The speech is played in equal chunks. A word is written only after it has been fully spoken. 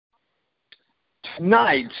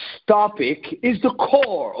night's topic is the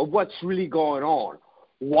core of what's really going on.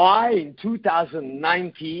 Why in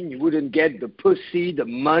 2019 you wouldn't get the pussy, the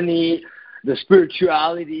money, the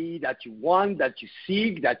spirituality that you want, that you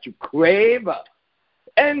seek, that you crave,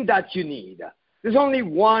 and that you need. There's only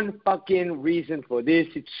one fucking reason for this.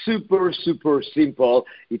 It's super, super simple.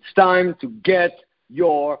 It's time to get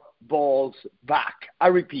your balls back. I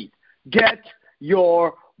repeat, get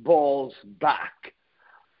your balls back.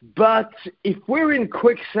 But if we're in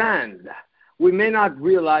quicksand, we may not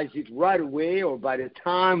realize it right away, or by the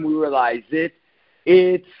time we realize it,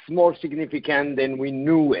 it's more significant than we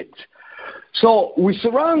knew it. So we're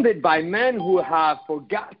surrounded by men who have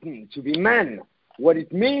forgotten to be men, what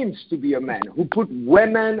it means to be a man, who put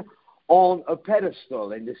women on a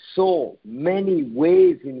pedestal. And there's so many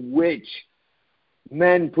ways in which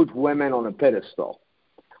men put women on a pedestal.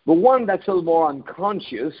 But one that's a little more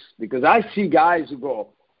unconscious, because I see guys who go,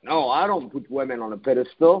 no, I don't put women on a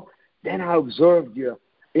pedestal. Then I observe your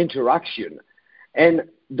interaction. And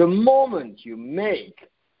the moment you make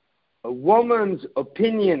a woman's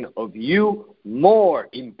opinion of you more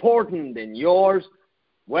important than yours,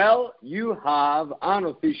 well, you have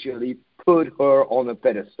unofficially put her on a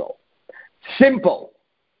pedestal. Simple,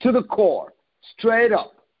 to the core, straight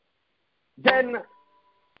up. Then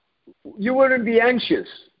you wouldn't be anxious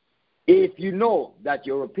if you know that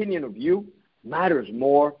your opinion of you matters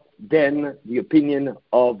more than the opinion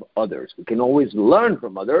of others. We can always learn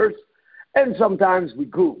from others, and sometimes we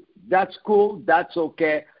goof. That's cool, that's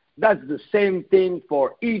okay. That's the same thing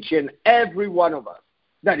for each and every one of us.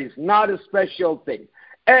 That is not a special thing.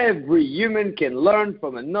 Every human can learn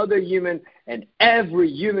from another human, and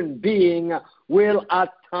every human being will at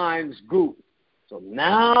times goof. So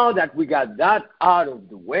now that we got that out of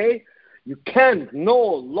the way, you can no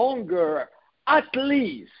longer at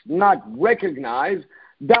least not recognize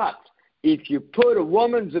that if you put a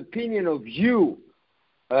woman's opinion of you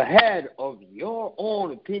ahead of your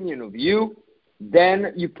own opinion of you,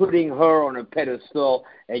 then you're putting her on a pedestal,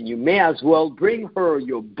 and you may as well bring her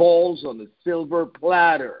your balls on a silver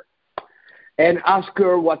platter and ask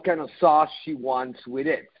her what kind of sauce she wants with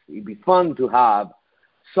it. It'd be fun to have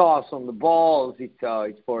sauce on the balls.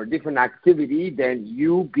 It's for a different activity than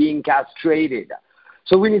you being castrated.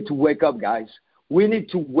 So we need to wake up, guys. We need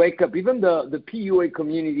to wake up. Even the PUA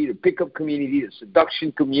community, the pickup community, the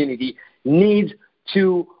seduction community needs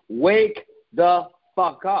to wake the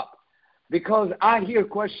fuck up. Because I hear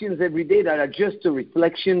questions every day that are just a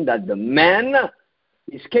reflection that the man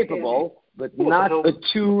is capable but not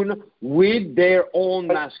attuned with their own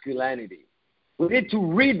masculinity. We need to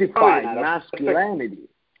redefine masculinity.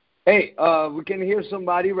 Hey, we can hear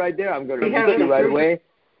somebody right there. I'm going to reach you right away.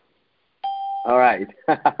 All right.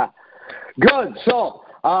 Good. So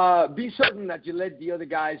be certain that you let the other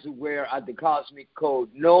guys who were at the Cosmic Code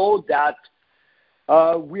know that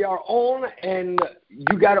we are on, and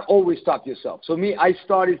you got to always stop yourself. So me, I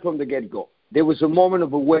started from the get-go. There was a moment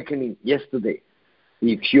of awakening yesterday.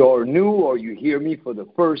 If you're new or you hear me for the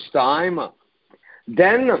first time,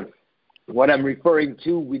 then what I'm referring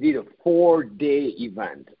to, we did a 4-day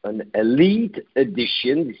event, an elite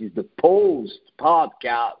edition. This is the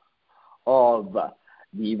post-podcast of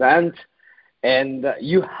the event, and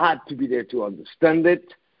you had to be there to understand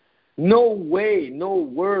it. No way, no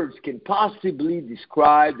words can possibly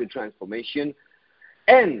describe the transformation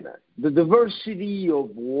and the diversity of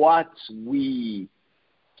what we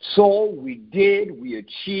saw, we did, we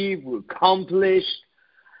achieved, we accomplished.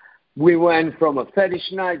 We went from a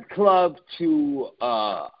fetish nightclub to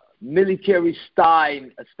a military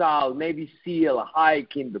style Navy SEAL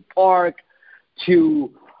hike in the park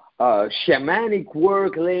to shamanic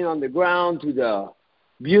work laying on the ground to the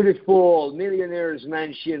beautiful millionaire's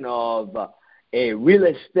mansion of a real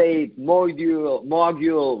estate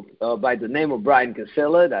mogul by the name of Brian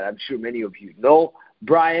Casella that I'm sure many of you know.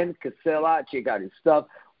 Brian Casella, check out his stuff.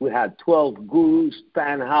 We had 12 gurus,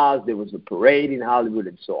 penthouse. There was a parade in Hollywood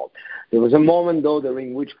and so on. There was a moment, though,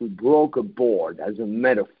 during which we broke a board as a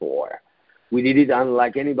metaphor. We did it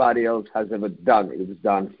unlike anybody else has ever done it. It was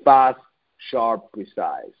done fast, sharp,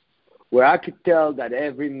 precise, where I could tell that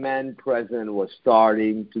every man present was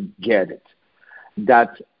starting to get it,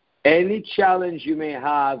 that any challenge you may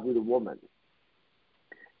have with a woman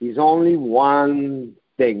is only one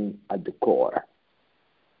thing at the core.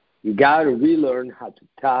 You got to relearn how to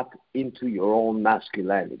tap into your own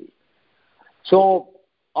masculinity. So,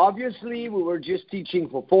 obviously, we were just teaching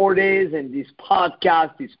for 4 days, and this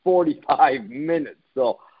podcast is 45 minutes.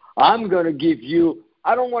 So, I'm going to give you,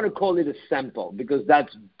 I don't want to call it a sample because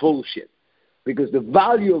that's bullshit. Because the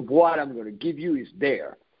value of what I'm going to give you is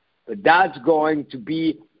there. But that's going to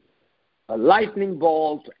be a lightning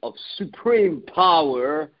bolt of supreme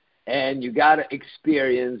power, and you got to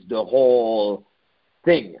experience the whole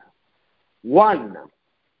thing. One,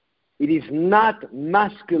 it is not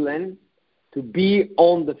masculine to be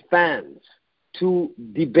on the fence, to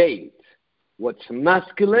debate. What's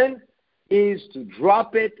masculine is to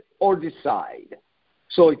drop it or decide.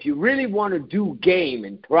 So if you really want to do game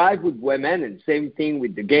and thrive with women, and same thing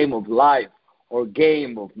with the game of life or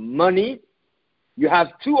game of money, you have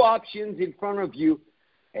two options in front of you,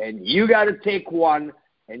 and you got to take one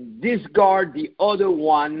and discard the other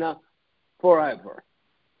one forever.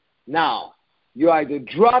 Now, you either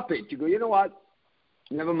drop it, you go, you know what,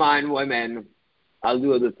 never mind women, I'll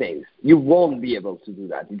do other things. You won't be able to do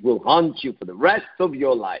that. It will haunt you for the rest of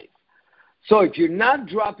your life. So if you're not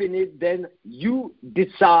dropping it, then you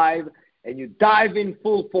decide and you dive in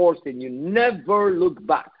full force and you never look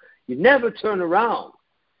back. You never turn around.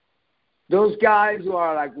 Those guys who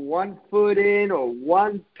are like 1 foot in or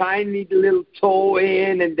one tiny little toe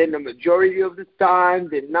in, and then the majority of the time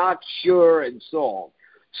they're not sure, and so on.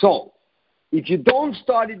 So if you don't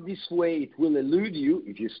start it this way, it will elude you.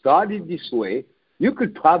 If you start it this way, you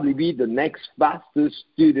could probably be the next fastest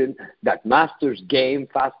student that masters game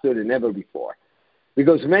faster than ever before.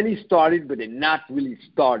 Because many started, but they're not really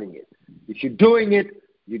starting it. If you're doing it,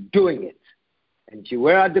 you're doing it. And if you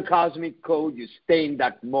wear out the cosmic code, you stay in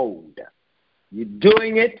that mode. You're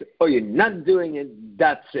doing it or you're not doing it,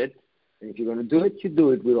 that's it. And if you're going to do it, you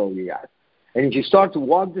do it with all you got. And if you start to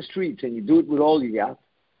walk the streets and you do it with all you got,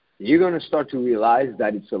 you're going to start to realize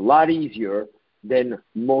that it's a lot easier than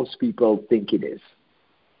most people think it is.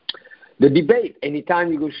 The debate,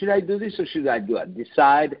 anytime you go, should I do this or should I do it?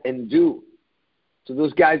 Decide and do. So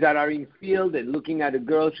those guys that are in field and looking at a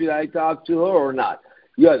girl, should I talk to her or not?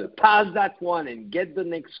 You either pass that one and get the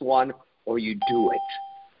next one, or you do it.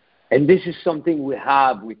 And this is something we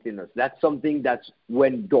have within us. That's something that's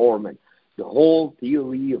went dormant. The whole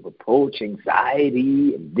theory of approach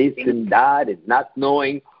anxiety and this and that and not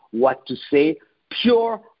knowing what to say,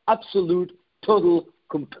 pure, absolute, total,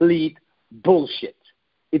 complete bullshit.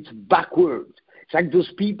 It's backwards. It's like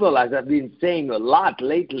those people, as I've been saying a lot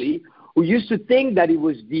lately, who used to think that it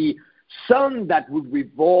was the sun that would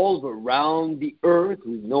revolve around the earth.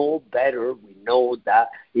 We know better. We know that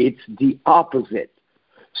it's the opposite.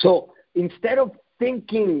 So instead of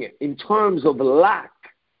thinking in terms of lack,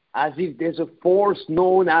 as if there's a force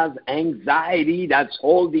known as anxiety that's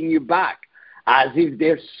holding you back, as if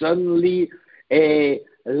there's suddenly a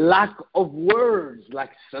lack of words,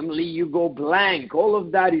 like suddenly you go blank, all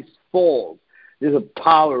of that is false. There's a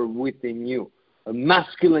power within you, a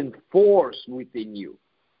masculine force within you.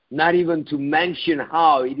 Not even to mention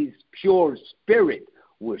how it is pure spirit.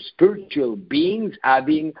 We're spiritual beings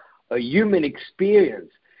having a human experience.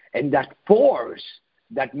 And that force,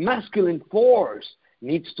 that masculine force,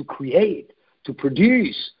 needs to create, to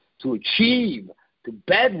produce, to achieve, to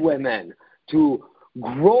bed women, to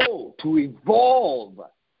grow, to evolve,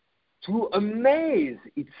 to amaze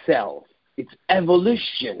itself, its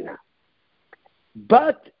evolution.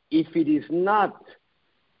 But if it is not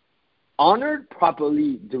honored,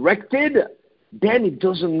 properly directed, then it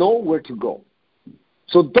doesn't know where to go.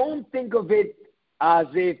 So don't think of it as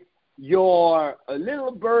if you're a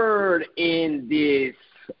little bird in this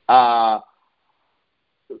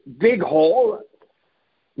big hole.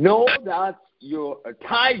 Know that you're a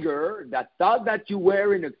tiger that thought that you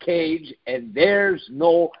were in a cage, and there's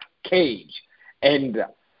no cage. And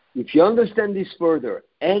if you understand this further,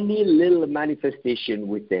 any little manifestation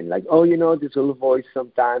within, like, oh, you know, this little voice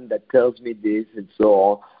sometimes that tells me this and so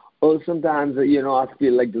on, or sometimes, you know, I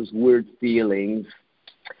feel like those weird feelings,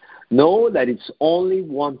 know that it's only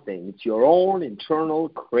one thing. It's your own internal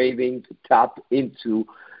craving to tap into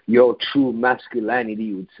your true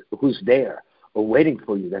masculinity who's there or waiting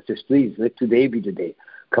for you. That says, please, let today be the day.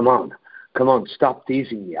 Come on, stop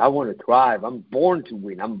teasing me. I want to thrive. I'm born to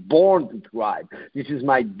win. I'm born to thrive. This is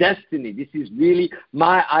my destiny. This is really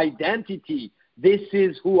my identity. This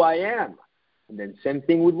is who I am. And then same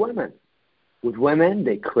thing with women. With women,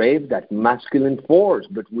 they crave that masculine force,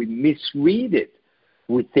 but we misread it.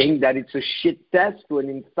 We think that it's a shit test when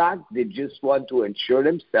in fact they just want to ensure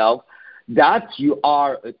themselves that you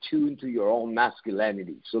are attuned to your own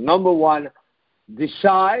masculinity. So number one,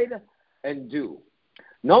 decide and do.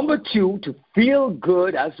 Number two, to feel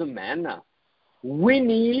good as a man, we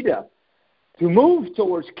need to move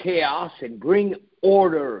towards chaos and bring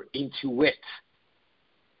order into it.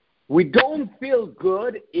 We don't feel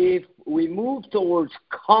good if we move towards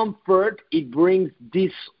comfort. It brings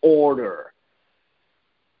disorder.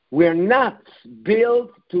 We're not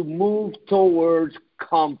built to move towards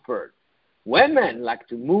comfort. Women like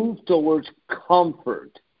to move towards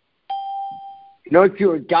comfort. You know, if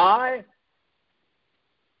you're a guy,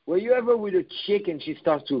 were you ever with a chick and she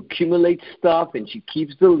starts to accumulate stuff and she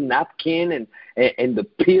keeps the napkin and the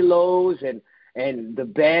pillows and the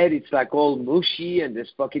bed, it's like all mushy and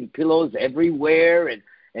there's fucking pillows everywhere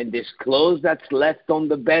and there's clothes that's left on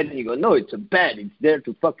the bed, and you go, no, it's a bed. It's there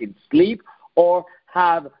to fucking sleep or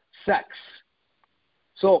have sex.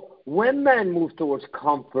 So when men move towards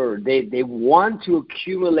comfort, they want to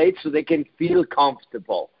accumulate so they can feel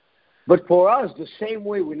comfortable. But for us, the same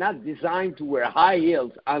way, we're not designed to wear high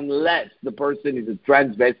heels unless the person is a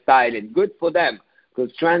transvestite, and good for them,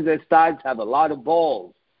 because transvestites have a lot of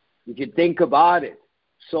balls. If you think about it,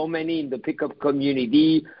 so many in the pickup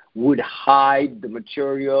community would hide the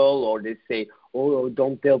material, or they say, oh,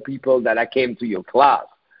 don't tell people that I came to your class.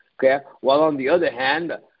 Okay? While on the other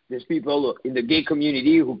hand, there's people in the gay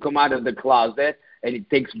community who come out of the closet, and it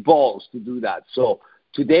takes balls to do that. So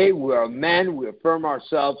today we are men, we affirm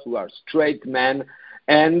ourselves, we are straight men,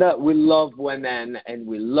 and we love women, and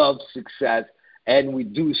we love success, and we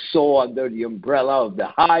do so under the umbrella of the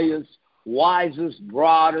highest, wisest,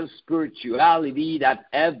 broadest spirituality that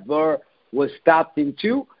ever was tapped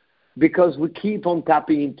into, because we keep on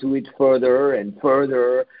tapping into it further and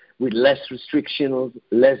further with less restrictions,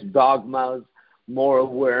 less dogmas, more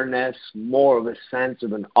awareness, more of a sense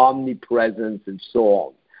of an omnipresence, and so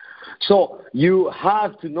on. So you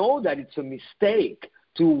have to know that it's a mistake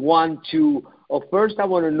to want to, oh, first I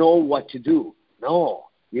want to know what to do. No,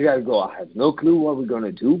 you got to go, I have no clue what we're going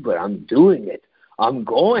to do, but I'm doing it. I'm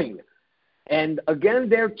going. And again,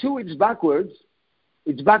 there too, it's backwards.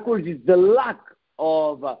 It's backwards. It's the lack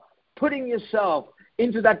of putting yourself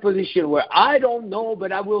into that position where I don't know,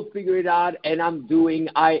 but I will figure it out, and I'm doing.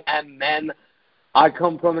 I am man. I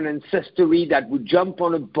come from an ancestry that would jump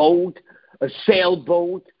on a boat, a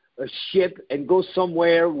sailboat, a ship, and go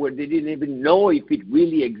somewhere where they didn't even know if it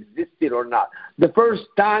really existed or not. The first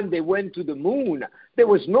time they went to the moon, there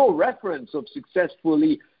was no reference of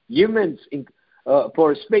successfully humans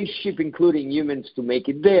for a spaceship, including humans, to make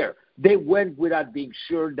it there. They went without being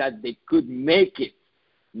sure that they could make it.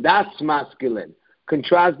 That's masculine.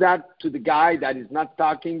 Contrast that to the guy that is not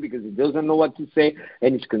talking because he doesn't know what to say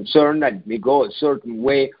and is concerned that it may go a certain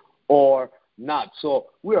way or not. So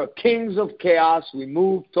we are kings of chaos. We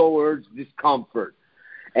move towards discomfort.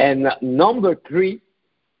 And number three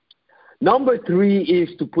is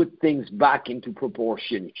to put things back into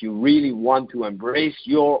proportion if you really want to embrace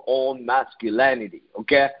your own masculinity,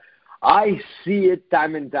 okay? I see it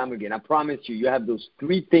time and time again. I promise you, you have those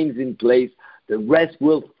three things in place. The rest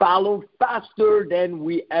will follow faster than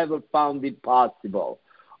we ever found it possible,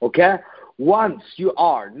 okay? Once you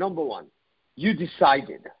are, number one, you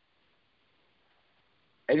decided.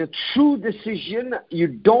 And a true decision, you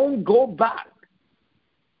don't go back.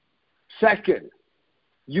 Second,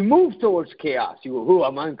 you move towards chaos. You go, oh,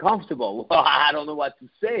 I'm uncomfortable. Well, I don't know what to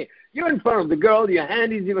say. You're in front of the girl. Your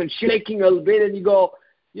hand is even shaking a little bit. And you go,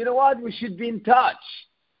 you know what? We should be in touch.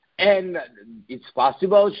 And it's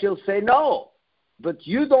possible she'll say no. But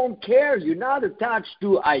you don't care. You're not attached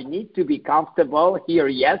to, I need to be comfortable here.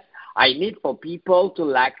 Yes, I need for people to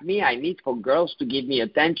like me. I need for girls to give me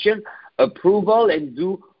attention, approval, and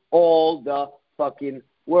do all the fucking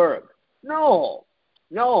work. No.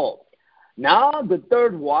 Now, the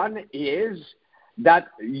third one is that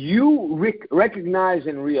you recognize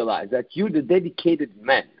and realize that you're the dedicated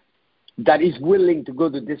man that is willing to go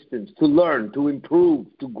the distance, to learn, to improve,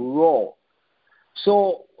 to grow.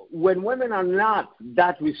 So when women are not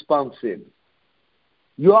that responsive,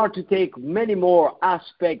 you are to take many more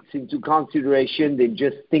aspects into consideration than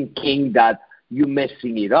just thinking that you're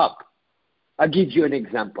messing it up. I'll give you an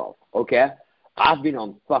example, okay? I've been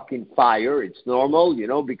on fucking fire. It's normal, you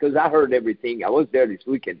know, because I heard everything. I was there this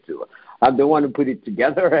weekend too. I'm the one who put it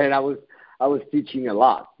together, and I was teaching a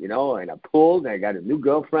lot, you know, and I pulled. And I got a new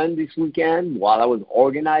girlfriend this weekend while I was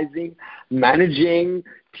organizing, managing,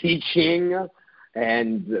 teaching,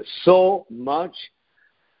 and so much.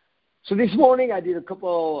 So this morning I did a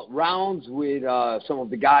couple rounds with some of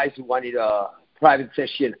the guys who wanted a private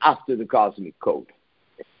session after the Cosmic Code.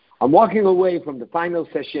 I'm walking away from the final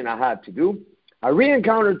session I had to do. I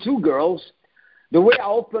re-encountered two girls. The way I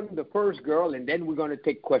opened the first girl, and then we're going to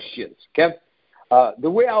take questions, okay? The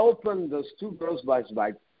way I opened those two girls'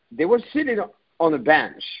 by they were sitting on a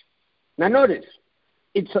bench. Now notice,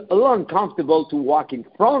 it's a little uncomfortable to walk in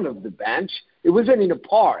front of the bench. It wasn't in a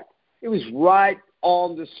park. It was right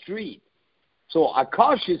on the street. So I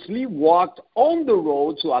cautiously walked on the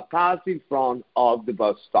road, so I passed in front of the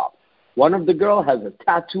bus stop. One of the girls has a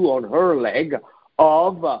tattoo on her leg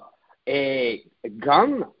of a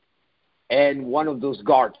gun, and one of those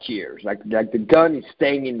guard chairs, like the gun is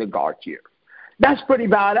staying in the guard chair. That's pretty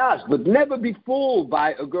badass, but never be fooled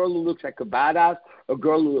by a girl who looks like a badass, a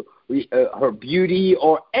girl who, her beauty,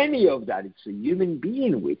 or any of that. It's a human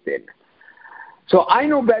being within. So I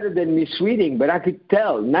know better than misreading, but I could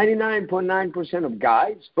tell 99.9% of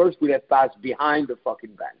guys first would have passed behind the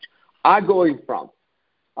fucking bench. I go in front.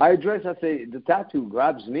 I say, the tattoo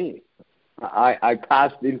grabs me. I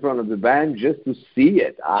passed in front of the bench just to see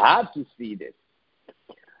it. I have to see this.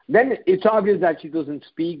 Then it's obvious that she doesn't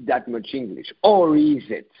speak that much English. Or is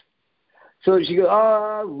it? So she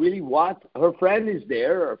goes, really, what? Her friend is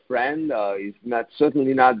there. Her friend is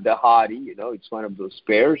certainly not the hottie. It's one of those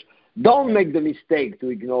pairs. Don't make the mistake to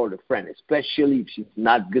ignore the friend, especially if she's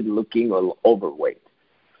not good looking or overweight.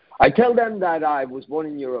 I tell them that I was born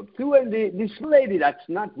in Europe too, and this lady that's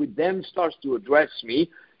not with them starts to address me.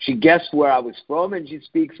 She guessed where I was from, and she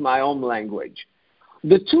speaks my own language.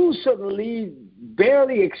 The two suddenly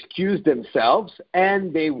barely excuse themselves,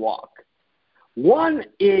 and they walk. One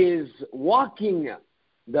is walking,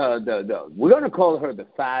 we're going to call her the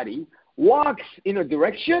fatty, walks in a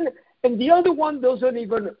direction, and the other one doesn't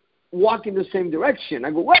even walk in the same direction.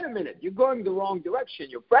 I go, wait a minute, you're going the wrong direction.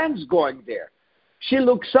 Your friend's going there. She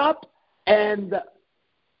looks up, and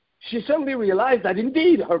she suddenly realized that,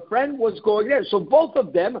 indeed, her friend was going there. So both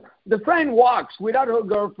of them, the friend walks without her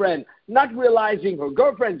girlfriend, not realizing her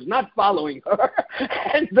girlfriend's not following her,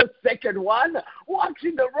 and the second one walks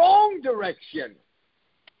in the wrong direction.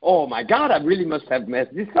 Oh, my God, I really must have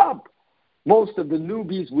messed this up. Most of the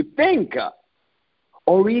newbies would think.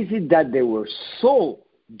 Or is it that they were so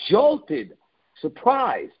jolted,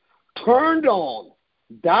 surprised, turned on,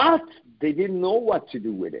 that they didn't know what to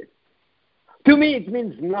do with it? To me, it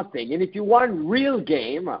means nothing. And if you want real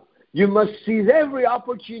game, you must seize every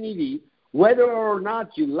opportunity, whether or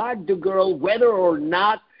not you like the girl, whether or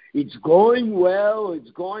not it's going well,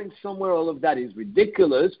 it's going somewhere, all of that is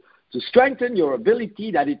ridiculous, to strengthen your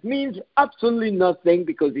ability that it means absolutely nothing,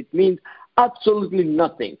 because it means absolutely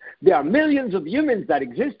nothing. There are millions of humans that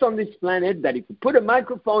exist on this planet that if you put a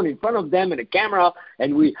microphone in front of them and a camera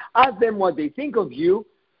and we ask them what they think of you,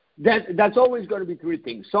 that's always going to be three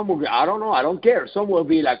things. Some will be, I don't know, I don't care. Some will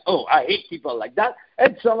be like, oh, I hate people like that.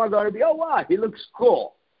 And some are going to be, oh, wow, he looks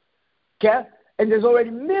cool. Okay? And there's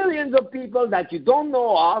already millions of people that you don't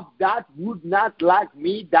know of that would not like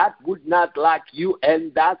me, that would not like you,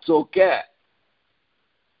 and that's okay.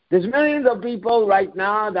 There's millions of people right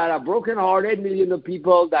now that are brokenhearted, millions of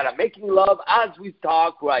people that are making love as we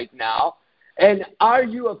talk right now. And are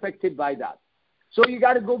you affected by that? So you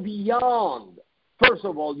got to go beyond. First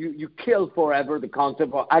of all, you kill forever the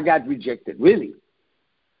concept of I got rejected. Really?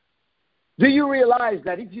 Do you realize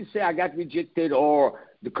that if you say I got rejected, or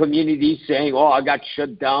the community saying, oh, I got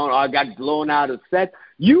shut down, or I got blown out of set,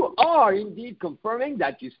 you are indeed confirming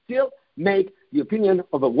that you still make the opinion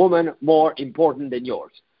of a woman more important than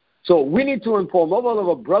yours. So we need to inform all of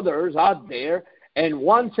our brothers out there and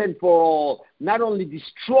once and for all, not only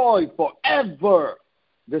destroy forever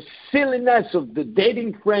the silliness of the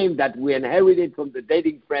dating frame that we inherited from the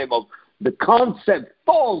dating frame of the concept,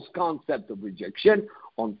 false concept of rejection.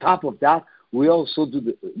 On top of that, we also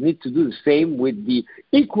need to do the same with the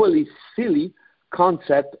equally silly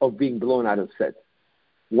concept of being blown out of set.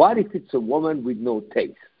 What if it's a woman with no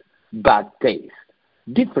taste, bad taste,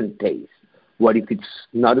 different taste? What if it's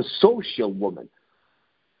not a social woman?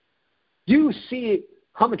 Do you see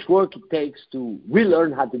how much work it takes to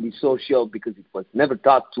relearn how to be social because it was never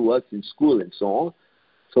taught to us in school and so on?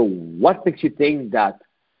 So what makes you think that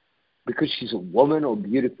because she's a woman or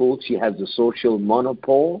beautiful, she has a social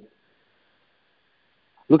monopole?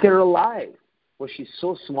 Look at her life. Was she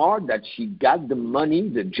so smart that she got the money,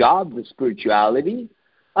 the job, the spirituality?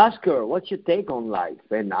 Ask her, what's your take on life?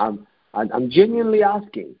 And I'm genuinely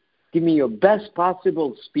asking. Give me your best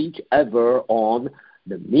possible speech ever on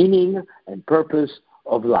the meaning and purpose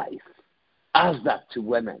of life. Ask that to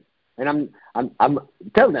women. And I'm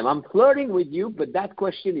tell them I'm flirting with you, but that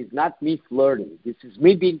question is not me flirting. This is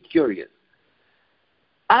me being curious.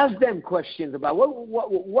 Ask them questions about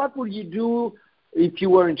what would you do if you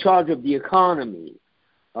were in charge of the economy?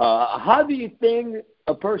 How do you think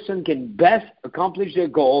a person can best accomplish their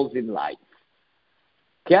goals in life?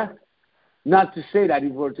 Okay? Not to say that if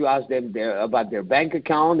we were to ask them about their bank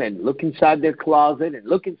account and look inside their closet and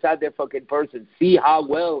look inside their fucking purse and see how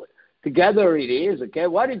well together it is, okay?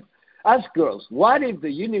 Ask girls, what if the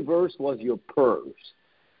universe was your purse?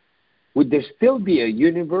 Would there still be a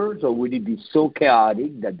universe, or would it be so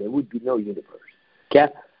chaotic that there would be no universe?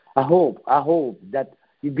 Okay? I hope that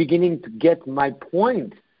you're beginning to get my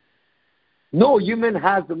point. No human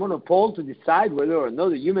has the monopole to decide whether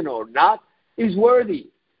another human or not is worthy.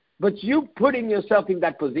 But you putting yourself in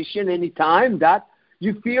that position anytime that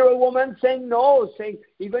you fear a woman saying no, saying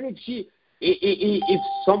even if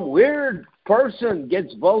some weird person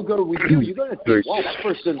gets vulgar with you, you're going to think, wow, that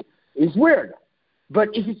person is weird. But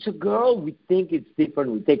if it's a girl, we think it's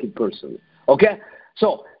different. We take it personally. Okay?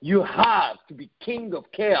 So you have to be king of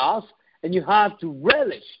chaos, and you have to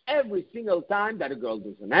relish every single time that a girl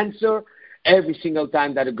doesn't answer, every single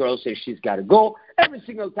time that a girl says she's got to go, every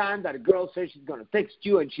single time that a girl says she's going to text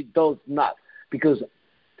you and she does not. Because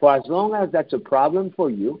for as long as that's a problem for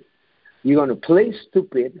you, you're going to play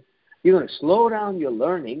stupid, you're going to slow down your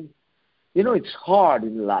learning. You know, it's hard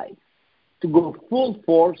in life to go full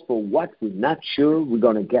force for what we're not sure we're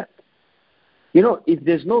going to get. You know, if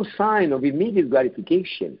there's no sign of immediate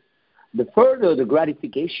gratification, the further the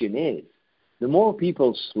gratification is, the more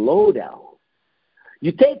people slow down.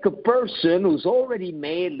 You take a person who's already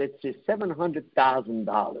made, let's say, $700,000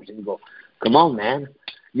 and you go, come on, man.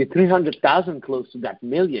 You're 300,000 close to that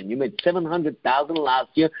million. You made 700,000 last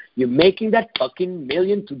year. You're making that fucking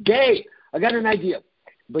million today. I got an idea.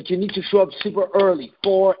 But you need to show up super early,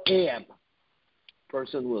 4 a.m.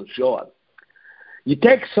 Person will show up. You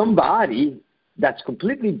take somebody that's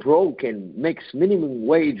completely broke and makes minimum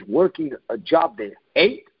wage working a job they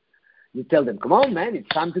hate. You tell them, come on, man, it's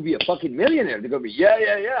time to be a fucking millionaire. They're going to be, yeah.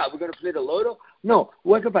 We're going to play the lotto. No,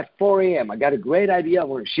 wake up at 4 a.m. I got a great idea I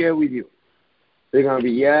want to share with you. They're going to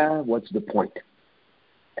be, yeah, what's the point?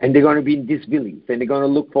 And they're going to be in disbelief. And they're going to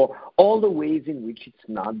look for all the ways in which it's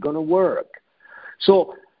not going to work.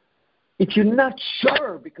 So if you're not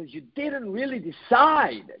sure because you didn't really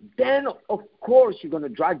decide, then, of course, you're going to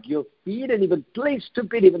drag your feet and even play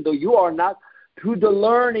stupid even though you are not through the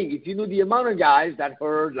learning. If you knew the amount of guys that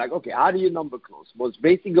heard, like, okay, how do you number close? Most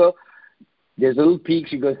basic go, there's a little peak.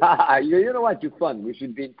 She goes, you know what, you're fun. We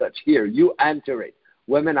should be in touch. Here, you answer it.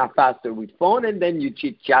 Women are faster with phone, and then you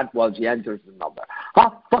chit-chat while she enters the number.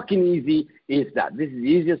 How fucking easy is that? This is the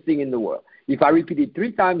easiest thing in the world. If I repeat it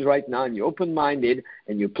 3 times right now, and you're open-minded,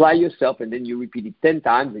 and you apply yourself, and then you repeat it 10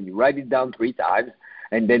 times, and you write it down 3 times,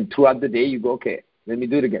 and then throughout the day you go, okay, let me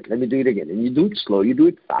do it again. And you do it slow, you do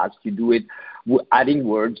it fast, you do it adding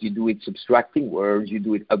words, you do it subtracting words, you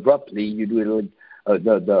do it abruptly, you do it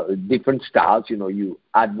the different styles, you know, you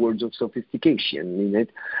add words of sophistication in it,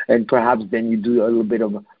 and perhaps then you do a little bit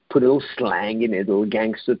of, put a little slang in it, a little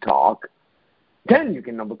gangster talk. Then you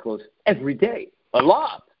can number close every day, a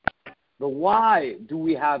lot. But why do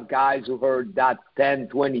we have guys who heard that 10,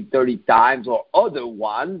 20, 30 times or other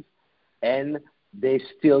ones, and they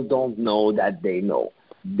still don't know that they know?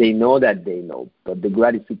 They know that they know, but the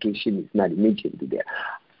gratification is not immediately there.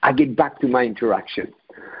 I get back to my interaction.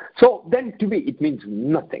 So then to me, it means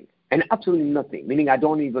nothing, and absolutely nothing, meaning I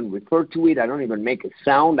don't even refer to it. I don't even make a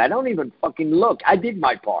sound. I don't even fucking look. I did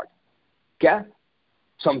my part, okay?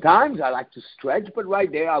 Sometimes I like to stretch, but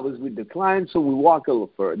right there I was with the client, so we walk a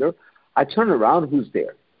little further. I turn around, who's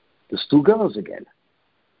there? There's 2 girls again.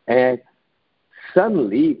 And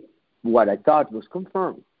suddenly what I thought was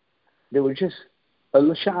confirmed. They were just a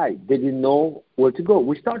little shy. They didn't know where to go.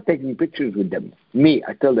 We start taking pictures with them. Me,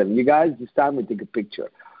 I tell them, you guys, this time we take a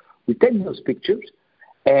picture. We take those pictures,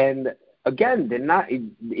 and again, they're not.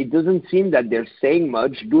 It doesn't seem that they're saying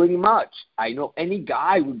much, doing much. I know any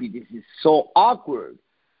guy would be, this is so awkward.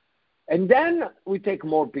 And then we take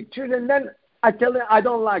more pictures, and then I tell them, I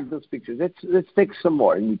don't like those pictures. Let's take some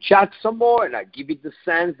more. And we chat some more, and I give it the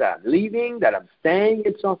sense that I'm leaving, that I'm staying,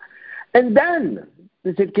 and so on. And then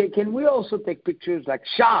they said, can we also take pictures like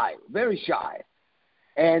shy, very shy?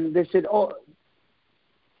 And they said, oh,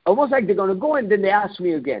 almost like they're going to go, and then they asked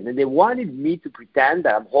me again. And they wanted me to pretend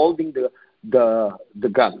that I'm holding the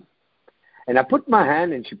gun. And I put my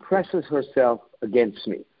hand, and she presses herself against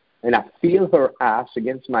me. And I feel her ass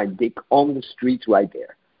against my dick on the street right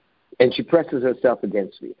there. And she presses herself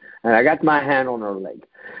against me. And I got my hand on her leg.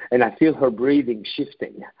 And I feel her breathing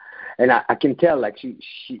shifting. And I can tell, like,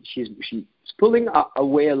 she's pulling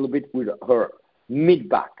away a little bit with her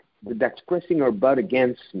mid-back. That's pressing her butt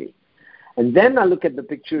against me. And then I look at the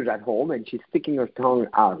pictures at home, and she's sticking her tongue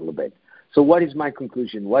out a little bit. So what is my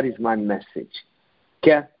conclusion? What is my message?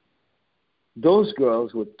 Okay? Those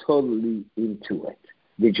girls were totally into it.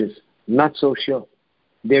 They're just not social.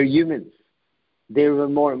 They're humans. They're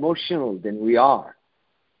more emotional than we are.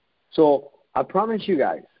 So I promise you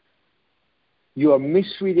guys, you are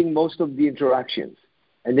misreading most of the interactions.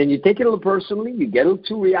 And then you take it a little personally, you get a little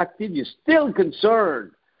too reactive, you're still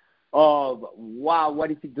concerned of, wow,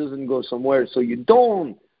 what if it doesn't go somewhere? So you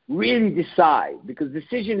don't really decide, because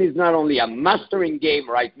decision is not only I'm mastering game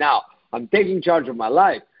right now, I'm taking charge of my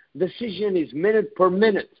life. Decision is minute per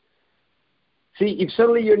minute. See, if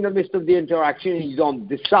suddenly you're in the midst of the interaction and you don't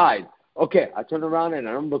decide, okay, I turn around and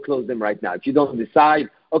I'm going to close them right now. If you don't decide,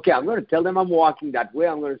 okay, I'm going to tell them I'm walking that way.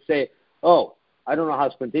 I'm going to say, oh, I don't know how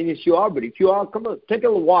spontaneous you are, but if you are, come on, take a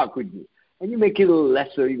little walk with me. And you make it a little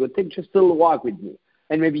lesser. You go, take just a little walk with me.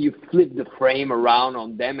 And maybe you flip the frame around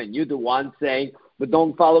on them and you're the one saying, but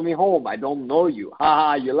don't follow me home. I don't know you. Ha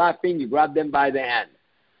ha, you're laughing. You grab them by the hand.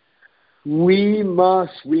 We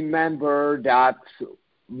must remember that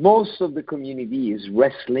most of the community is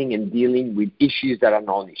wrestling and dealing with issues that are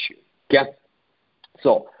non-issues. Okay?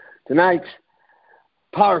 So, tonight,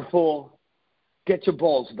 powerful, get your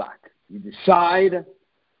balls back. You decide,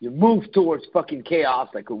 you move towards fucking chaos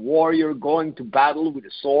like a warrior going to battle with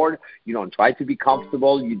a sword. You don't try to be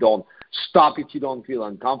comfortable. You don't stop if you don't feel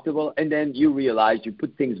uncomfortable. And then you realize you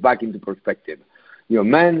put things back into perspective. You're a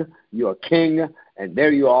man, you're a king, and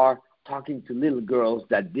there you are talking to little girls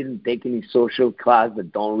that didn't take any social class,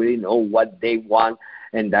 that don't really know what they want,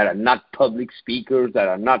 and that are not public speakers, that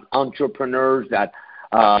are not entrepreneurs, that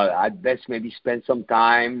at best maybe spend some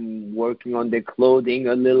time working on their clothing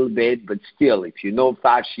a little bit. But still, if you know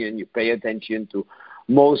fashion, you pay attention to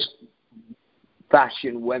most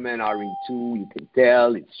fashion women are into, you can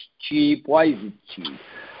tell it's cheap. Why is it cheap?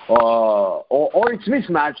 Or it's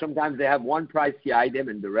mismatched. Sometimes they have one pricey item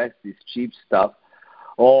and the rest is cheap stuff.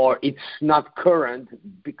 Or it's not current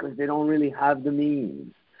because they don't really have the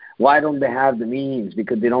means. Why don't they have the means?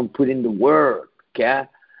 Because they don't put in the work, okay?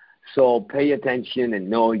 So pay attention and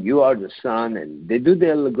know you are the sun, and they do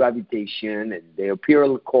their gravitation, and they appear a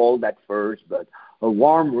little cold at first, but a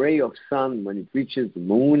warm ray of sun when it reaches the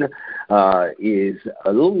moon is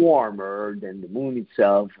a little warmer than the moon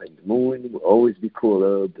itself, and the moon will always be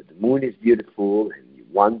cooler, but the moon is beautiful, and you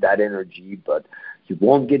want that energy, but you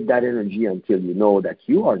won't get that energy until you know that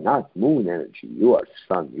you are not moon energy. You are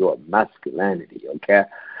sun. You are masculinity, okay?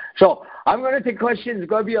 So I'm going to take questions. It's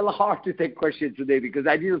going to be a lot hard to take questions today because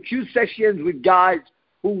I did a few sessions with guys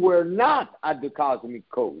who were not at the Cosmic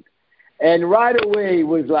Code. And right away, it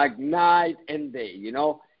was like night and day, you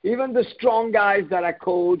know. Even the strong guys that I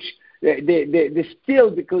coach, they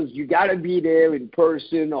still, because you got to be there in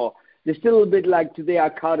person, or they're still a bit like today I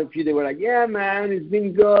caught a few, they were like, yeah, man, it's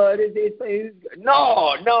been good. It's good.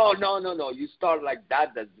 No. You start like that.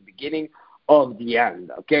 That's the beginning of the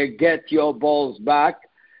end, okay? Get your balls back.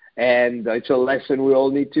 And it's a lesson we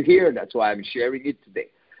all need to hear. That's why I'm sharing it today.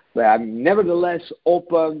 But I'm nevertheless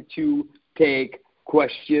open to take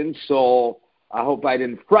questions. So I hope I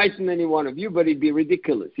didn't frighten any one of you, but it'd be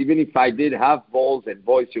ridiculous, even if I did have balls and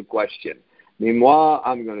voice your question. Meanwhile,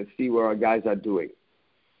 I'm going to see what our guys are doing.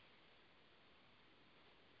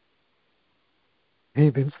 Hey,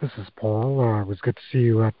 Vince, this is Paul. It was good to see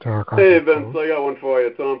you at Hey, Vince, I got one for you.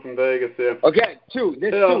 Tom from Vegas here. Okay, two.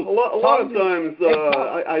 There's yeah, two. A lot of times,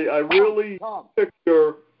 I really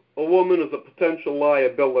picture a woman as a potential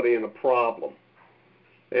liability and a problem.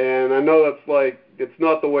 And I know that's like, it's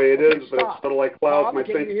not the way it is, but it sort of like clouds my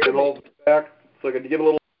thinking and holds me back. So could you give a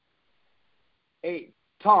little... Hey,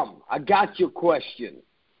 Tom, I got your question,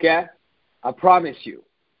 okay? I promise you.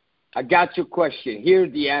 I got your question.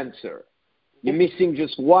 Here's the answer. You're missing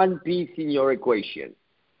just one piece in your equation.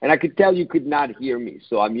 And I could tell you could not hear me,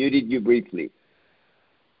 so I muted you briefly.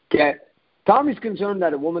 Okay? Tom is concerned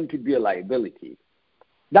that a woman could be a liability.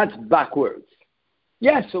 That's backwards.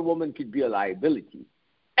 Yes, a woman could be a liability.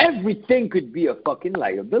 Everything could be a fucking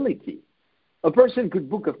liability. A person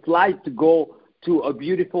could book a flight to go to a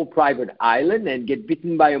beautiful private island and get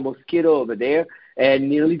bitten by a mosquito over there and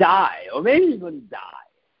nearly die, or maybe even die.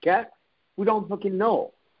 Okay? We don't fucking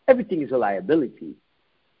know. Everything is a liability.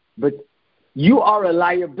 But you are a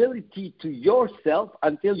liability to yourself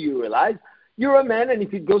until you realize you're a man, and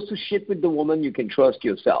if it goes to shit with the woman, you can trust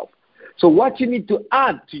yourself. So what you need to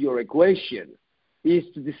add to your equation is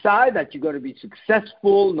to decide that you're going to be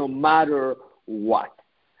successful no matter what.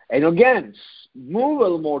 And again, move a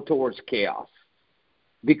little more towards chaos.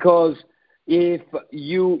 Because if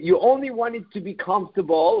you only want it to be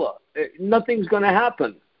comfortable, nothing's going to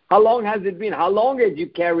happen. How long has it been? How long have you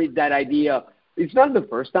carried that idea? It's not the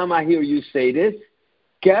first time I hear you say this.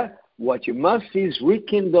 Okay? What you must is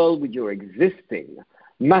rekindle with your existing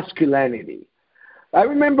masculinity. I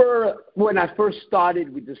remember when I first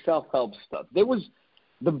started with the self-help stuff, there was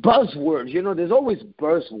the buzzwords. You know, there's always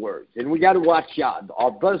buzzwords, and we got to watch out.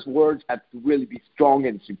 Our buzzwords have to really be strong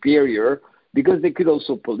and superior because they could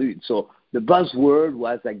also pollute. So the buzzword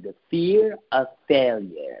was like the fear of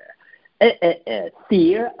failure.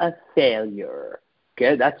 Fear of failure.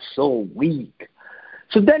 Okay, that's so weak.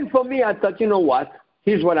 So then for me, I thought, you know what?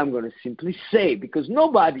 Here's what I'm going to simply say, because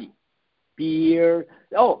nobody fear.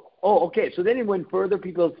 Okay. So then it went further.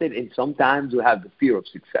 People said, and sometimes we have the fear of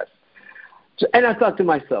success. So, and I thought to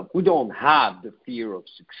myself, we don't have the fear of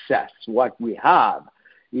success. What we have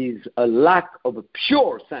is a lack of a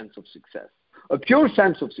pure sense of success. A pure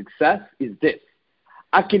sense of success is this.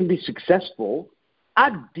 I can be successful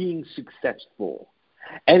at being successful.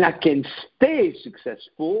 And I can stay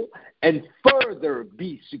successful and further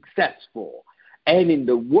be successful. And in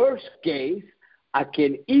the worst case, I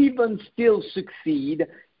can even still succeed,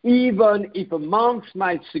 even if amongst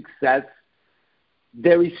my success,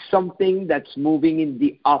 there is something that's moving in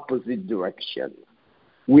the opposite direction.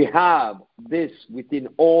 We have this within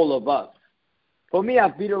all of us. For me,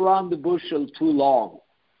 I've been around the bush too long.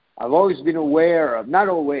 I've always been aware of, not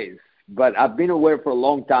always, but I've been aware for a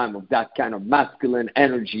long time of that kind of masculine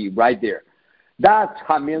energy right there. That's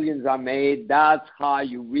how millions are made. That's how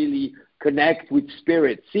you really connect with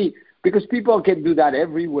spirit. See, because people can do that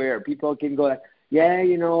everywhere. People can go like, yeah,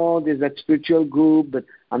 there's that spiritual group, but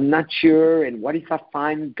I'm not sure. And what if I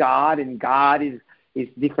find God and God is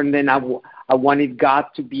different than I wanted God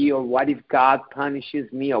to be? Or what if God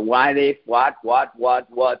punishes me? Or what if, what?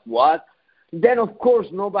 Then, of course,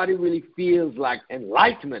 nobody really feels like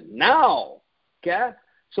enlightenment now, okay?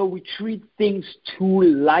 So we treat things too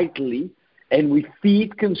lightly, and we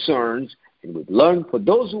feed concerns, and we've learned, for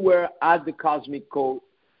those who were at the Cosmic Code,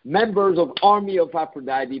 members of Army of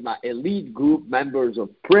Aphrodite, my elite group, members of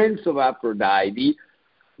Prince of Aphrodite,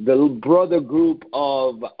 the brother group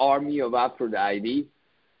of Army of Aphrodite,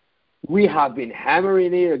 we have been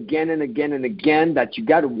hammering it again and again and again that you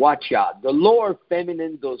got to watch out. The lower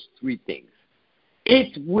feminine does three things.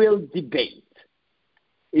 It will debate.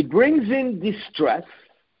 It brings in distress.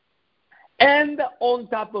 And on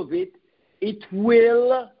top of it, it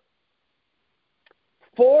will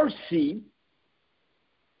foresee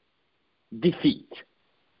defeat.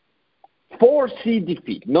 Foresee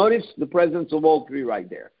defeat. Notice the presence of all three right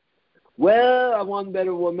there. Well, I want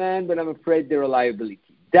better woman, but I'm afraid they're a liability.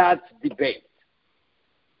 That's debate.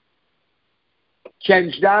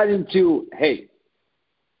 Change that into, hey,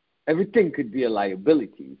 everything could be a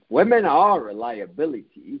liability. Women are a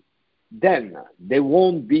liability, then they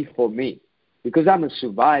won't be for me because I'm a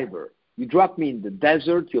survivor. You drop me in the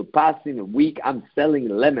desert, you'll pass in a week, I'm selling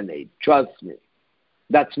lemonade. Trust me.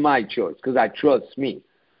 That's my choice because I trust me.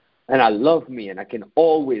 And I love me and I can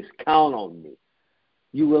always count on me.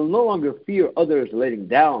 You will no longer fear others letting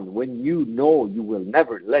down when you know you will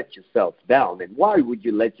never let yourself down. And why would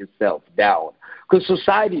you let yourself down? Because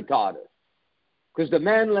society taught us. Because the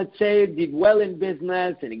man, let's say, did well in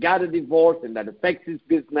business and he got a divorce and that affects his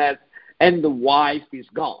business and the wife is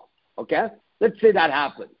gone. Okay? Let's say that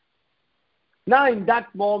happens. Now in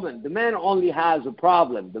that moment, the man only has a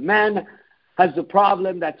problem. The man has the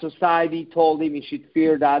problem that society told him he should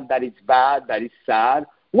fear that it's bad, that it's sad.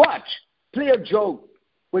 Watch. Play a joke.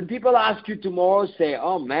 When people ask you tomorrow, say,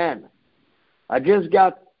 oh man, I just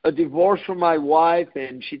got a divorce from my wife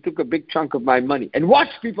and she took a big chunk of my money. And watch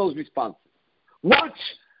people's responses. Watch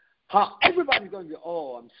how everybody's going to go,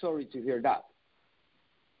 oh, I'm sorry to hear that.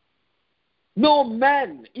 No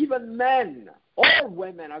men, even men or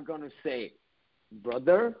women are going to say,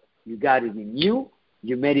 brother, you got it in you.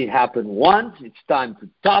 You made it happen once. It's time to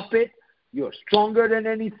top it. You're stronger than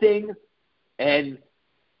anything. And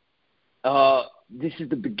this is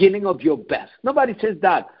the beginning of your best. Nobody says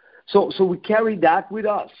that. So we carry that with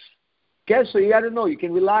us. Okay, so you got to know you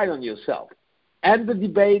can rely on yourself. And the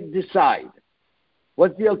debate decide.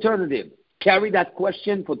 What's the alternative? Carry that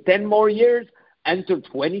question for 10 more years, enter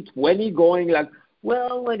 2020 going like,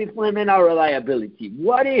 well, what if women are a liability?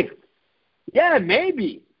 What if? Yeah,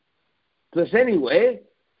 maybe. Plus anyway,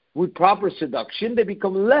 with proper seduction, they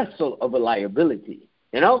become less of a liability.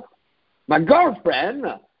 My girlfriend,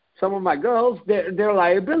 some of my girls, they're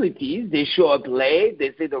liabilities. They show up late.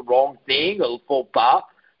 They say the wrong thing, a faux pas.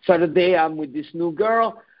 Saturday, I'm with this new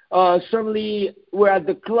girl. Suddenly, we're at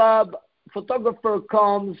the club. Photographer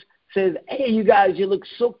comes, says, hey, you guys, you look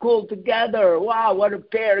so cool together. Wow, what a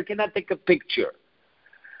pair. Can I take a picture?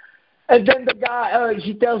 And then the guy,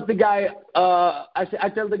 she tells the guy, I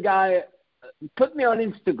tell the guy, put me on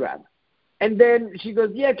Instagram. And then she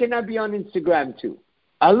goes, yeah, can I be on Instagram too?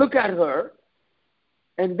 I look at her,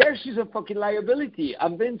 and there she's a fucking liability.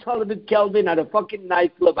 I'm Vince Sullivan Kelvin at a fucking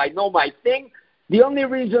nightclub. I know my thing. The only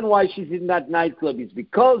reason why she's in that nightclub is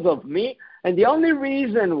because of me. And the only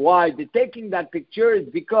reason why they're taking that picture is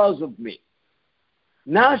because of me.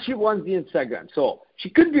 Now she wants the Instagram. So she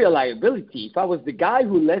could be a liability. If I was the guy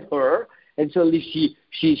who let her, and suddenly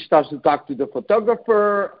she starts to talk to the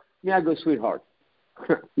photographer, I go, sweetheart,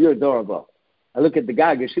 you're adorable. I look at the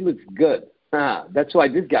guy, I go, she looks good. That's why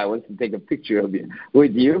this guy wants to take a picture of you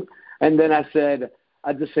with you. And then I said,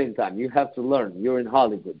 at the same time, you have to learn. You're in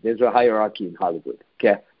Hollywood. There's a hierarchy in Hollywood.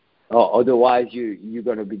 Okay. Otherwise, you're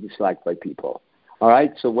going to be disliked by people. All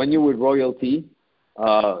right. So when you're with royalty,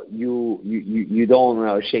 you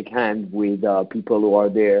don't shake hands with people who are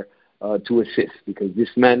there to assist, because this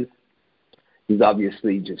man is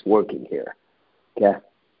obviously just working here. Okay.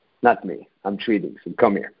 Not me. I'm treating. So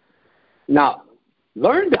come here. Now,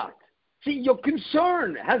 learn that. See, your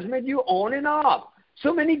concern has made you on and off.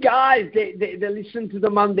 So many guys, they listen to the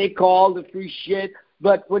Monday call, the free shit,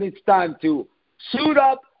 but when it's time to suit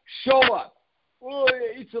up, show up, oh,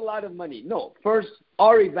 it's a lot of money. No, first,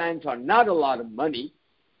 our events are not a lot of money.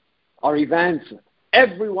 Our events,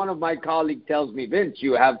 every one of my colleagues tells me, Vince,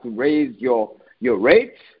 you have to raise your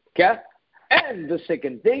rates, okay? And the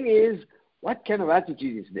second thing is, what kind of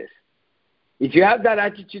attitude is this? If you have that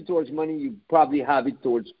attitude towards money, you probably have it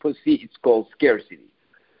towards pussy. It's called scarcity.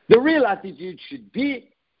 The real attitude should be,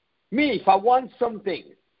 me, if I want something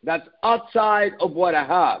that's outside of what I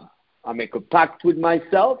have, I make a pact with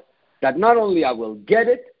myself that not only I will get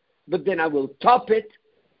it, but then I will top it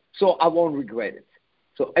so I won't regret it.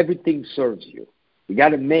 So everything serves you. You got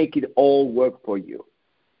to make it all work for you.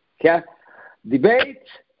 Okay? Debate,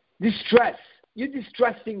 distress. You're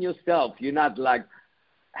distressing yourself. You're not like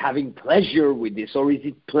having pleasure with this. Or is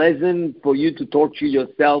it pleasant for you to torture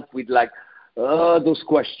yourself with like those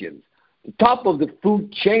questions? The top of the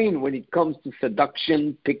food chain when it comes to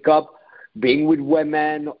seduction, pickup, being with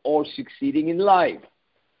women, or succeeding in life.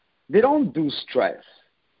 They don't do stress.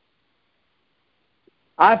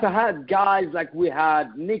 I've had guys like we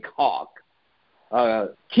had Nick Hawk, a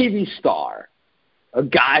TV star, a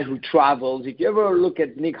guy who travels. If you ever look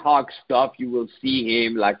at Nick Hawk's stuff, you will see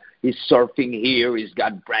him like he's surfing here. He's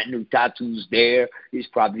got brand new tattoos there. He's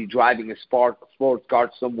probably driving a sports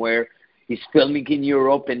car somewhere. He's filming in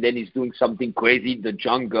Europe, and then he's doing something crazy in the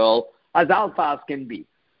jungle, as alpha as can be.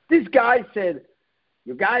 This guy said,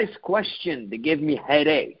 your guys' question, they gave me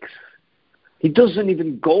headaches. He doesn't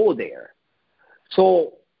even go there.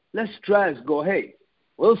 So less stress, go, hey,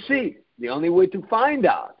 we'll see. The only way to find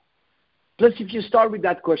out. Plus, if you start with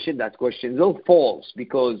that question is all false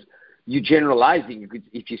because you're generalizing.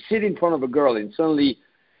 If you sit in front of a girl and suddenly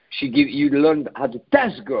you learn how to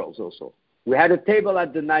test girls also. We had a table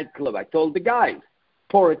at the nightclub. I told the guys,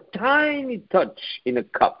 pour a tiny touch in a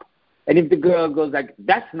cup. And if the girl goes like,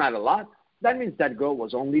 that's not a lot, that means that girl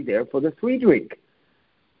was only there for the free drink.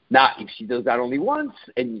 Now, if she does that only once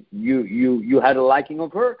and you had a liking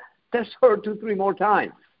of her, test her 2-3 more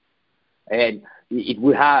times. And you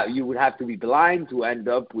would have to be blind to end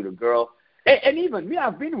up with a girl. And even me,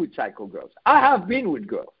 I've been with psycho girls. I have been with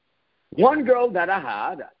girls. One girl that I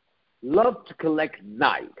had loved to collect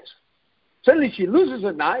knives. Suddenly she loses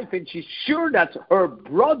a knife and she's sure that her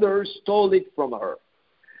brother stole it from her.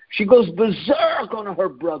 She goes berserk on her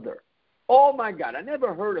brother. Oh, my God, I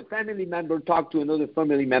never heard a family member talk to another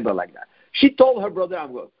family member like that. She told her brother,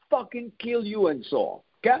 I'm going to fucking kill you and so on.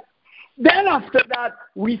 Okay? Then after that,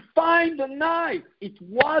 we find the knife. It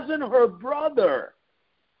wasn't her brother.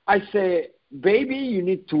 I say, baby, you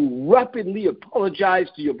need to rapidly apologize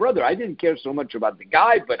to your brother. I didn't care so much about the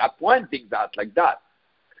guy, but I point things out like that.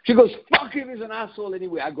 She goes, fuck him, he's an asshole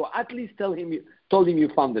anyway. I go, at least told him you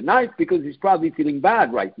found the knife because he's probably feeling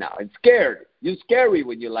bad right now and scared. You're scary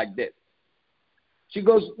when you're like this. She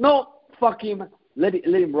goes, no, fuck him, let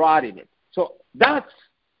him rot in it. So that's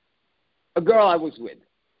a girl I was with,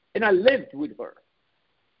 and I lived with her.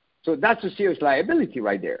 So that's a serious liability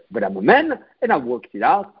right there. But I'm a man, and I worked it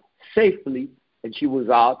out safely, and she was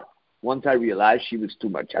out once I realized she was too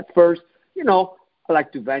much. At first, I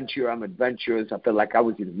like to venture. I'm adventurous. I felt like I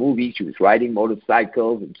was in a movie. She was riding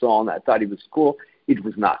motorcycles and so on. I thought it was cool. It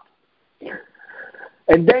was not.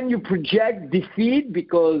 And then you project defeat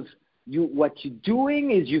because what you're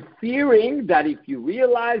doing is you're fearing that if you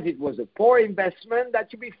realize it was a poor investment,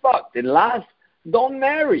 that you'll be fucked. And last, don't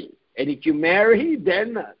marry. And if you marry,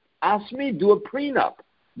 then ask me, do a prenup,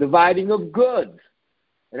 dividing of goods.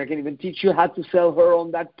 And I can even teach you how to sell her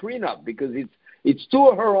on that prenup because it's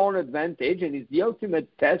to her own advantage, and it's the ultimate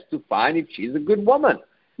test to find if she's a good woman,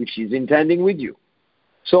 if she's intending with you.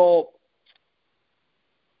 So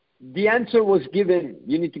the answer was given.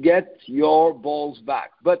 You need to get your balls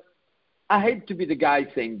back. But I hate to be the guy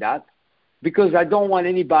saying that because I don't want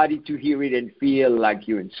anybody to hear it and feel like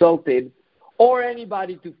you're insulted, or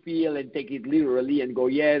anybody to feel and take it literally and go,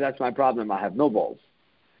 yeah, that's my problem. I have no balls.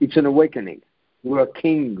 It's an awakening. We're a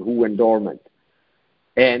king who went dormant.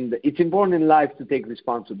 And it's important in life to take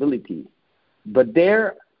responsibility. But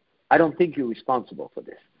there, I don't think you're responsible for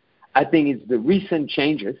this. I think it's the recent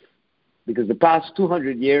changes Because the past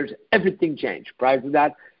 200 years, everything changed. Prior to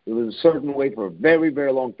that, it was a certain way for a very,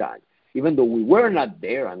 very long time. Even though we were not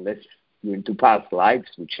there, unless you're into past lives,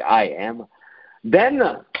 which I am, then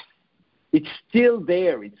it's still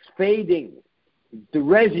there. It's fading. The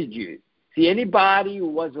residue. See, anybody who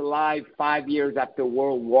was alive 5 years after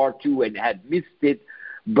World War II and had missed it,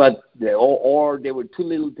 but or they were too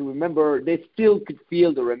little to remember, they still could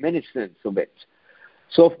feel the reminiscence of it.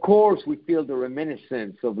 So, of course, we feel the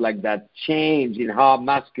reminiscence of, like, that change in how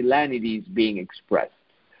masculinity is being expressed.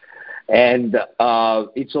 And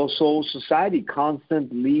it's also society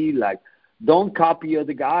constantly, like, don't copy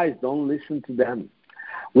other guys. Don't listen to them.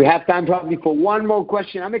 We have time probably for one more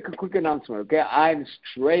question. I'll make a quick announcement, okay? I'm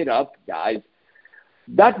straight up, guys.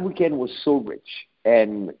 That weekend was so rich.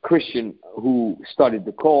 And Christian, who started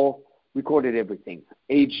the call, recorded everything.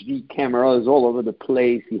 HD cameras all over the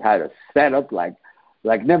place. He had a setup like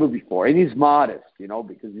never before. And he's modest,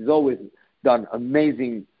 because he's always done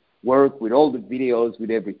amazing work with all the videos,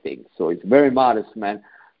 with everything. So it's very modest, man.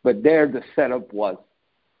 But there the setup was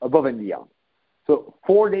above and beyond. So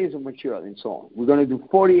 4 days of material and so on. We're going to do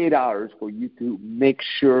 48 hours for you to make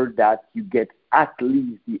sure that you get at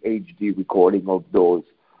least the HD recording of those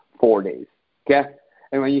 4 days. Okay?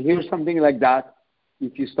 And when you hear something like that,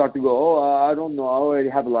 if you start to go, I don't know, I already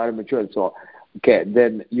have a lot of material, so okay,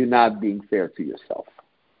 then you're not being fair to yourself.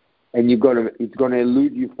 And it's going to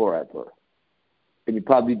elude you forever. And you're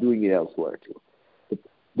probably doing it elsewhere too.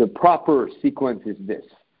 The proper sequence is this.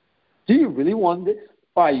 Do you really want this?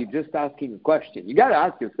 Or are you just asking a question? You got to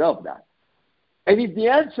ask yourself that. And if the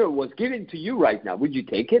answer was given to you right now, would you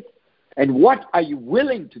take it? And what are you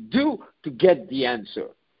willing to do to get the answer?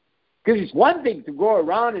 Because it's one thing to go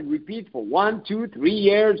around and repeat for 1, 2, 3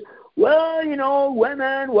 years. Well,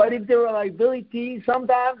 women, what if there are liabilities?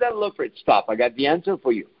 Sometimes I look for it. Stop. I got the answer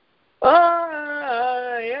for you. Yeah,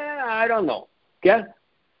 I don't know. Okay?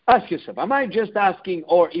 Ask yourself, am I just asking?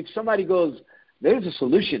 Or if somebody goes, there's a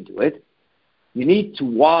solution to it. You need to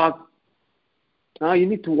walk. You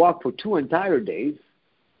need to walk for 2 entire days.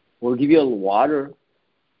 We'll give you a little water.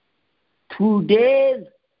 2 days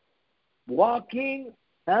walking?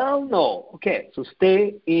 Hell no. Okay, so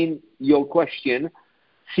stay in your question.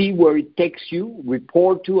 See where it takes you.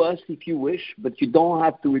 Report to us if you wish, but you don't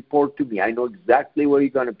have to report to me. I know exactly where you're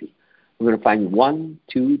going to be. We're going to find you 1,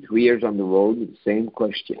 2, 3 years on the road with the same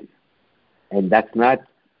question. And that's not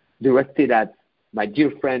directed at my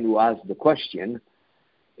dear friend who asked the question.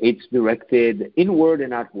 It's directed inward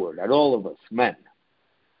and outward at all of us, men.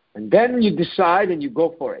 And then you decide and you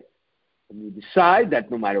go for it. And you decide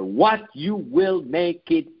that no matter what, you will make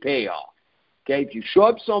it pay off. Okay? If you show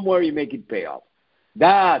up somewhere, you make it pay off.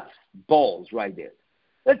 That's balls right there.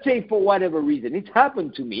 Let's say for whatever reason. It's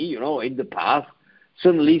happened to me, in the past.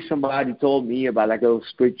 Suddenly somebody told me about like a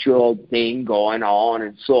spiritual thing going on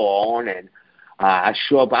and so on. And I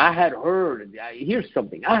show up. I had heard. Here's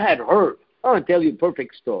something. I had heard. I want to tell you a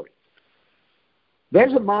perfect story.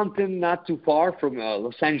 There's a mountain not too far from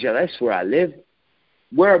Los Angeles where I live,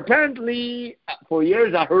 where apparently for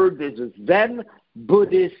years I heard there's a Zen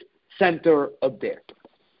Buddhist center up there.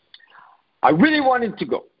 I really wanted to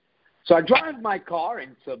go. So I drive my car,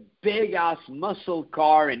 and it's a big-ass muscle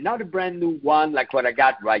car, and not a brand-new one like what I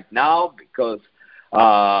got right now, because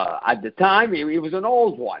at the time it was an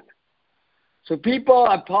old one. So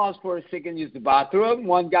I pause for a second, use the bathroom.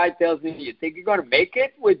 One guy tells me, you think you're going to make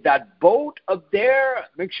it with that boat up there?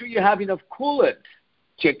 Make sure you have enough coolant.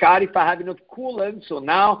 Check out if I have enough coolant. So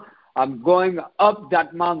now I'm going up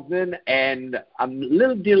that mountain, and I'm a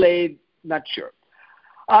little delayed, not sure.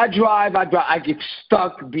 I drive. I get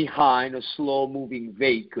stuck behind a slow-moving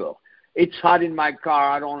vehicle. It's hot in my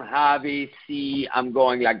car. I don't have AC. I'm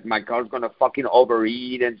going like my car's going to fucking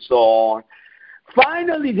overheat and so on.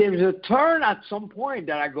 Finally, there's a turn at some point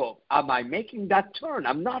that I go, am I making that turn?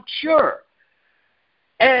 I'm not sure.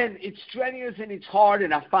 And it's strenuous and it's hard,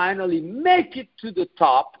 and I finally make it to the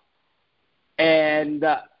top, and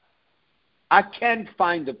I can't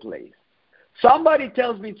find the place. Somebody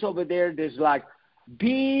tells me it's over there. There's like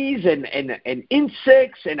bees and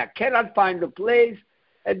insects, and I cannot find the place.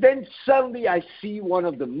 And then suddenly I see one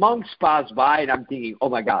of the monks pass by, and I'm thinking, oh,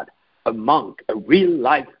 my God, a monk, a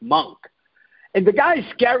real-life monk. And the guy is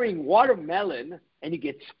carrying watermelon, and he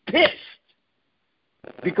gets pissed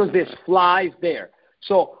because there's flies there.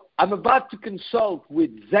 So I'm about to consult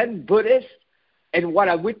with Zen Buddhist, and what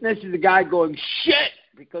I witness is a guy going, shit,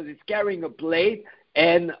 because he's carrying a plate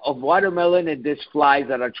and of watermelon, and there's flies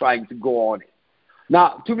that are trying to go on it.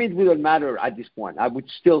 Now, to me, it wouldn't matter at this point. I would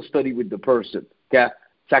still study with the person. Okay?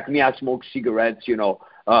 It's like me, I smoke cigarettes,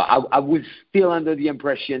 I was still under the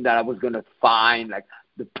impression that I was going to find, like,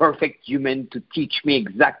 the perfect human to teach me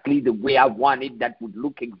exactly the way I want it, that would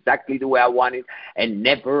look exactly the way I want it, and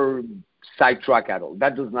never sidetrack at all.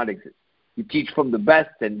 That does not exist. You teach from the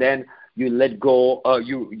best, and then you let go.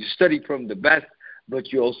 You study from the best,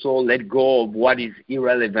 but you also let go of what is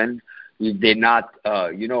irrelevant. If they're not,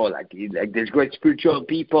 like there's great spiritual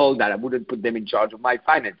people that I wouldn't put them in charge of my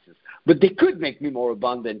finances, but they could make me more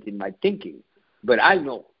abundant in my thinking. But I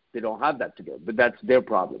know they don't have that together. But that's their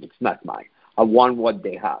problem. It's not mine. I want what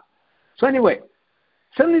they have. So anyway,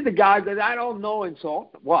 suddenly the guy that I don't know and so on,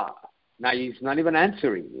 wow, now he's not even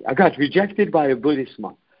answering me. I got rejected by a Buddhist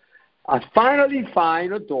monk. I finally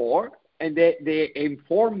find a door, and they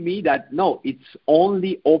inform me that, no, it's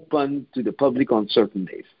only open to the public on certain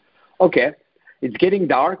days. Okay, it's getting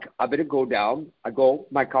dark. I better go down. I go,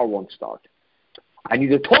 my car won't start. I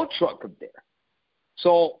need a tow truck up there.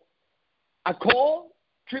 So I call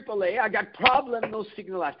AAA. I got problem, no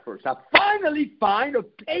signal at first. I finally find a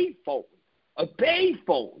payphone.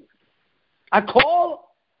 I call.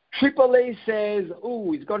 AAA says,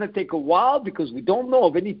 oh, it's going to take a while because we don't know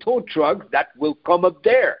of any tow trucks that will come up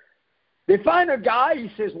there. They find a guy.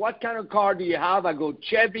 He says, what kind of car do you have? I go,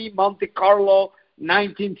 Chevy Monte Carlo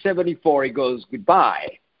 1974. He goes,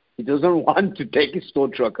 goodbye. He doesn't want to take his tow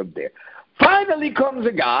truck up there. Finally comes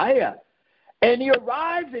a guy, and he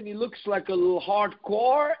arrives, and he looks like a little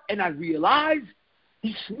hardcore, and I realize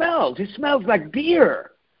he smells like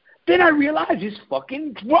beer. Then I realize he's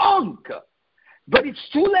fucking drunk. But it's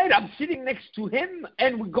too late. I'm sitting next to him,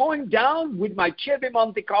 and we're going down with my Chevy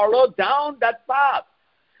Monte Carlo down that path.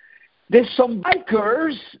 There's some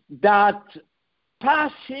bikers that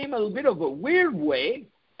pass him a little bit of a weird way.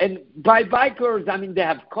 And by bikers, I mean they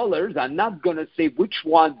have colors. I'm not going to say which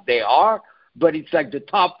ones they are, but it's like the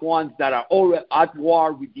top ones that are already at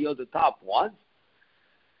war with the other top ones.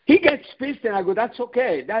 He gets pissed, and I go, that's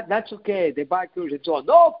okay. That's okay. They're bikers and so on.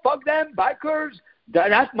 No, fuck them, bikers.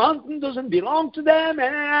 That mountain doesn't belong to them.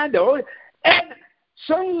 And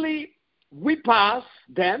suddenly we pass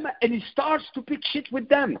them, and he starts to pick shit with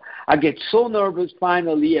them. I get so nervous.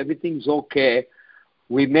 Finally, everything's okay.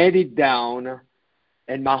 We made it down,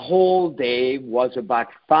 and my whole day was about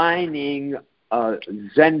finding a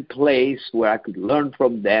Zen place where I could learn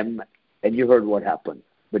from them, and you heard what happened.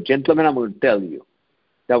 But gentlemen, I'm going to tell you,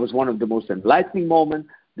 that was one of the most enlightening moments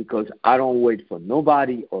because I don't wait for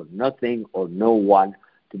nobody or nothing or no one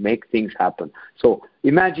to make things happen. So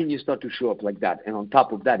imagine you start to show up like that, and on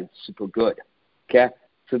top of that, it's super good, okay?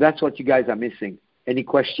 So that's what you guys are missing. Any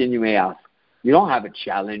question you may ask. You don't have a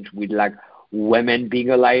challenge with like women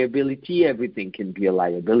being a liability. Everything can be a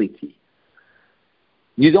liability.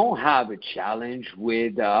 You don't have a challenge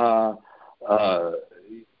with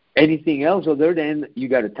anything else other than you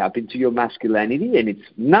got to tap into your masculinity, and it's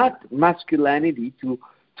not masculinity to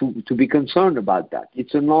be concerned about that.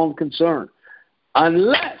 It's a non-concern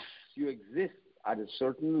unless you exist at a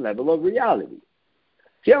certain level of reality.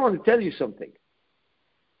 See, I want to tell you something.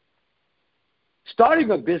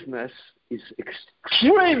 Starting a business is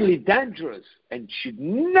extremely dangerous and should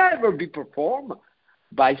never be performed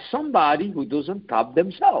by somebody who doesn't top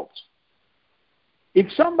themselves.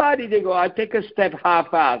 If somebody, they go, I take a step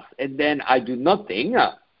half-ass and then I do nothing,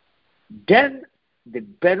 then they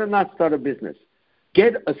better not start a business.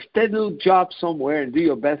 Get a steady job somewhere and do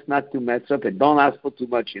your best not to mess up and don't ask for too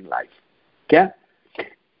much in life. Okay?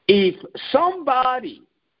 If somebody,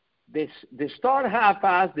 they start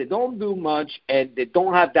half-ass, they don't do much, and they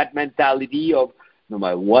don't have that mentality of no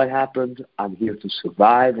matter what happens, I'm here to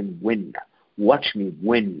survive and win. Watch me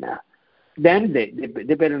win. Then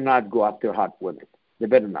they better not go after hot women. They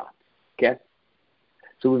better not. Okay?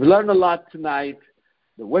 So we've learned a lot tonight.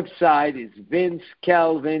 The website is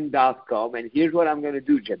vincekelvin.com, and here's what I'm going to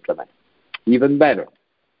do, gentlemen. Even better.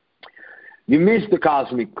 You missed the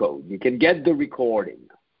Cosmic Code. You can get the recording.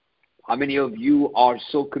 How many of you are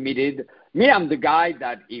so committed? Me, I'm the guy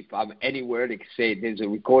that if I'm anywhere, they say there's a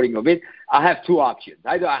recording of it, I have two options.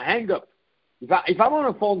 Either I hang up. If I'm on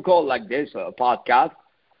a phone call like this, or a podcast,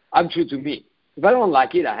 I'm true to me. If I don't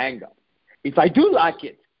like it, I hang up. If I do like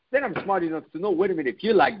it, then I'm smart enough to know, wait a minute, if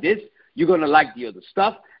you like this, you're going to like the other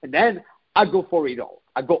stuff, and then I go for it all.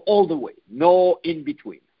 I go all the way, no in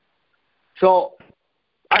between. So,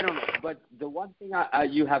 I don't know, but the one thing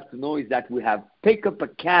you have to know is that we have Pickup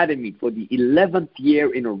Academy for the 11th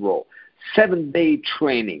year in a row, 7-day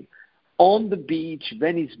training on the beach,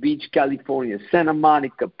 Venice Beach, California, Santa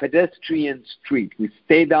Monica, pedestrian street. We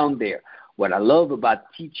stay down there. What I love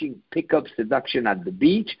about teaching pickup seduction at the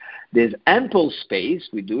beach, there's ample space.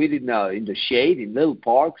 We do it in the shade, in little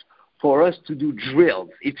parks, for us to do drills.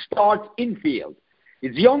 It starts in field.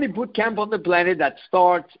 It's the only boot camp on the planet that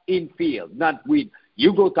starts in field, not with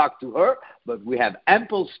You go talk to her, but we have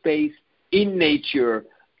ample space in nature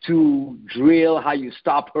to drill how you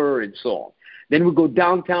stop her and so on. Then we go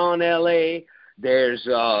downtown LA. There's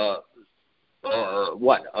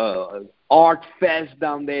Art Fest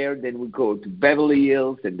down there. Then we go to Beverly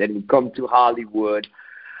Hills, and then we come to Hollywood.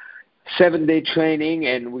 7-day training,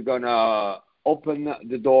 and we're gonna open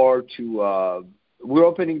the door to. We're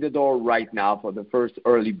opening the door right now for the first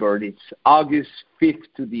early bird. It's August 5th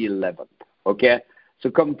to the 11th. Okay, so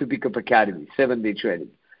come to Pickup Academy. 7-day training.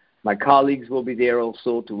 My colleagues will be there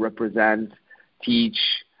also to represent, teach.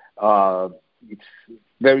 It's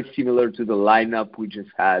very similar to the lineup we just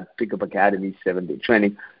had, Pickup Academy 7-day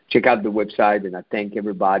training. Check out the website, and I thank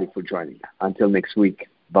everybody for joining. Until next week,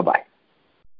 bye-bye.